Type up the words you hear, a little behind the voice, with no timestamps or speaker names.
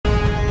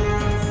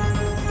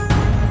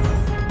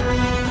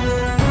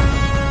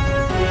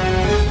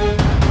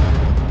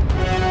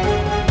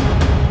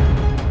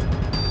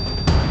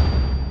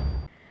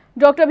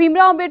Doctor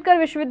Bhimrao Ambedkar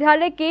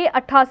विश्वविद्यालय के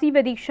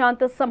 88वें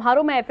दीक्षांत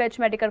समारोह में एफएच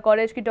मेडिकल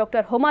कॉलेज की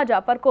डॉक्टर हुमा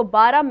जाफर को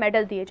 12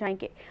 मेडल दिए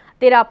जाएंगे।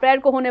 13 अप्रैल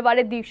को होने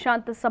वाले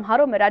दीक्षांत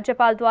समारोह में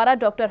राज्यपाल द्वारा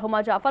डॉक्टर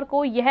हुमा जाफर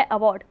को यह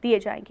अवार्ड दिए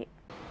जाएंगे।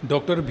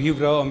 डॉक्टर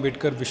भीमराव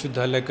अंबेडकर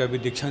विश्वविद्यालय का भी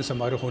दीक्षांत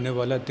समारोह होने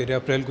वाला है। 13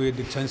 अप्रैल को ये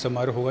दीक्षांत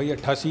समारोह होगा। ये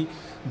 88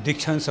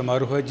 दीक्षांत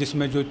समारोह है,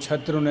 जिसमें जो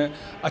छात्रों ने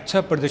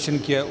अच्छा प्रदर्शन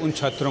किया उन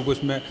छात्रों को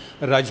इसमें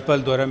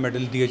राज्यपाल द्वारा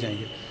मेडल दिए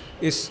जाएंगे।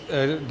 इस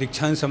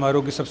दीक्षांत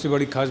समारोह की सबसे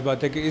बड़ी खास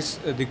बात है कि इस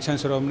दीक्षांत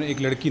समारोह में एक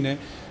लड़की ने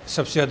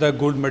सबसे ज़्यादा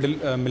गोल्ड मेडल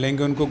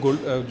मिलेंगे। उनको गोल्ड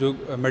जो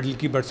मेडल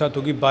की बरसात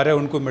होगी, 12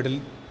 उनको मेडल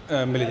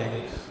मिल जाएंगे।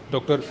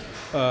 डॉक्टर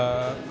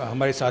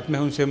हमारे साथ में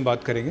हैं, उनसे हम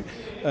बात करेंगे।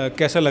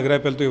 कैसा लग रहा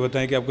है, पहले तो ये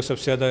बताएं कि आपको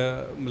सबसे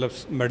ज़्यादा मतलब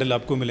मेडल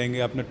आपको मिलेंगे,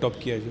 आपने टॉप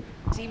किया है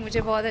जो। जी,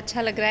 मुझे बहुत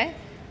अच्छा लग रहा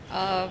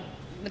है।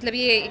 मतलब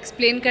ये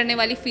एक्सप्लेन करने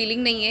वाली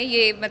फीलिंग नहीं है,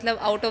 ये मतलब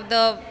आउट ऑफ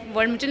द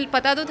वर्ल्ड। मुझे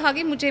पता तो था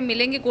कि मुझे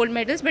मिलेंगे गोल्ड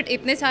मेडल्स, बट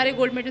इतने सारे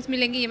गोल्ड मेडल्स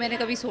मिलेंगे ये मैंने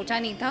कभी सोचा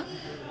नहीं था।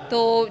 तो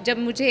जब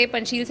मुझे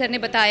पंशील सर ने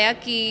बताया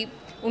कि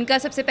उनका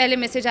सबसे पहले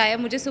मैसेज आया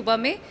मुझे सुबह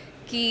में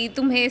कि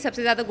तुम्हें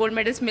सबसे ज़्यादा गोल्ड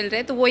मेडल्स मिल रहे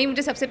हैं, तो वही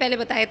मुझे सबसे पहले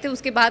बताए थे।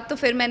 उसके बाद तो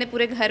फिर मैंने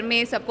पूरे घर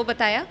में सबको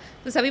बताया,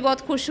 तो सभी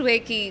बहुत खुश हुए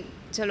कि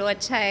चलो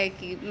अच्छा है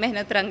कि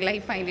मेहनत रंग लाई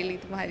फाइनली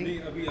तुम्हारी।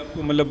 अभी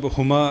आपको मतलब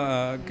हुमा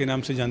के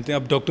नाम से जानते हैं,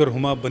 अब डॉक्टर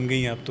हुमा बन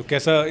गई हैं आप, तो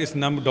कैसा इस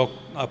नाम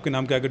आपके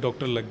नाम के आगे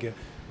डॉक्टर लग गया?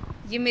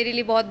 ये मेरे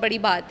लिए बहुत बड़ी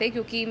बात है,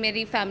 क्योंकि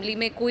मेरी फैमिली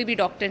में कोई भी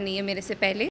डॉक्टर नहीं है मेरे से पहले।